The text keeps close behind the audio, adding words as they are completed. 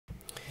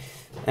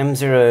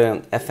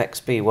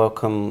M0FXB,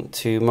 welcome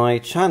to my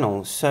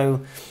channel.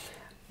 So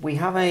we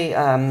have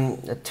a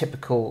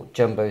typical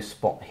jumbo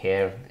spot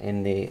here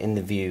in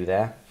the view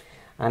there,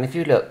 and if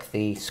you look,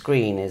 the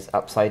screen is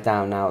upside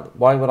down. Now,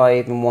 why would I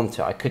even want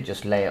it? I could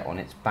just lay it on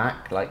its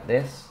back like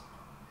this,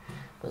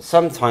 but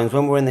sometimes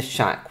when we're in the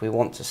shack, we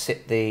want to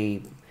sit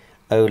the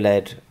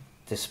OLED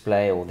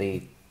display or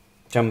the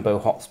jumbo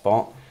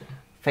hotspot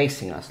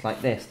facing us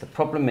like this. The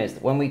problem is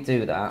that when we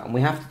do that, and we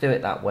have to do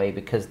it that way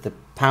because the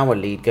power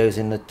lead goes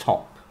in the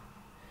top.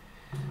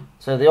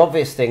 So the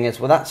obvious thing is,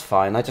 well, that's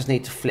fine, I just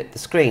need to flip the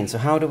screen. So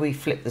how do we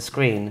flip the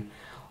screen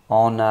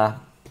on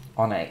a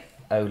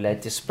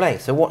OLED display?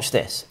 So watch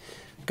this.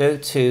 Go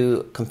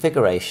to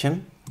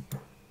configuration,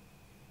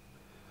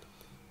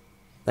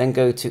 then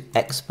go to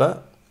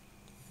expert,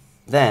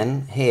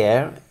 then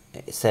here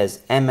it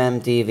says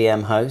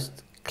MMDVM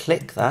host,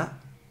 click that.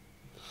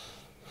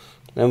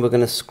 Then we're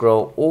going to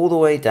scroll all the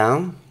way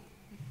down,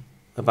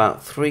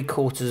 about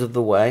 3/4 of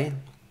the way,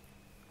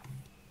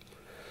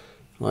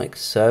 like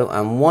so,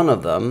 and one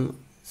of them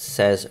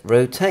says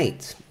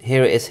rotate.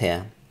 Here it is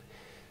here.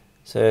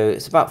 So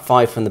it's about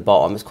 5 from the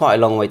bottom. It's quite a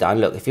long way down.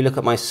 Look, if you look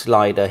at my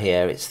slider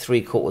here, it's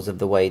 3/4 of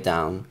the way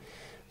down.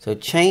 So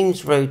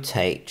change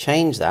rotate,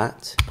 change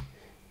that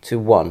to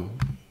 1,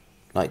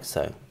 like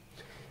so,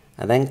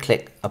 and then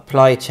click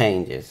apply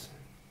changes.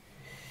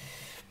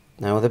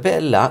 Now, with a bit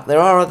of luck, there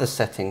are other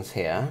settings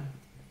here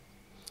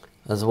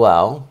as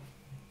well,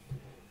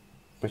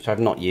 which I've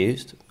not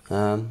used.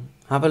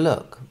 Have a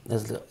look.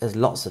 There's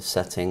lots of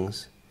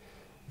settings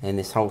in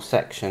this whole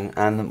section,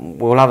 and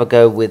we'll have a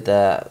go with,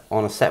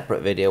 on a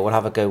separate video, we'll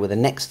have a go with a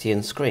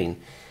Nextian screen,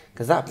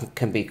 because that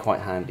can be quite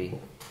handy.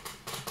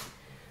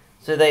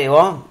 So there you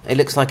are. It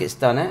looks like it's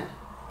done it.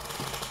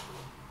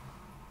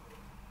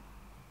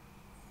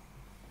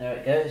 There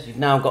it goes. You've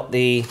now got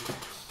the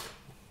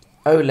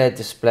OLED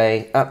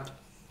display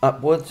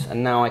upwards,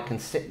 and now I can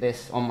sit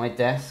this on my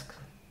desk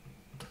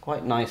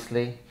quite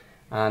nicely,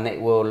 and it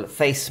will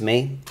face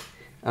me,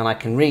 and I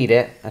can read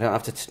it. I don't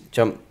have to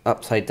jump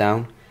upside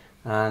down,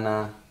 and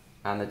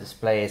the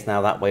display is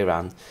now that way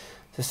round.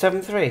 So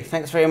 7.3,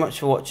 thanks very much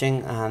for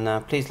watching,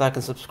 and please like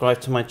and subscribe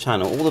to my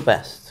channel. All the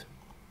best.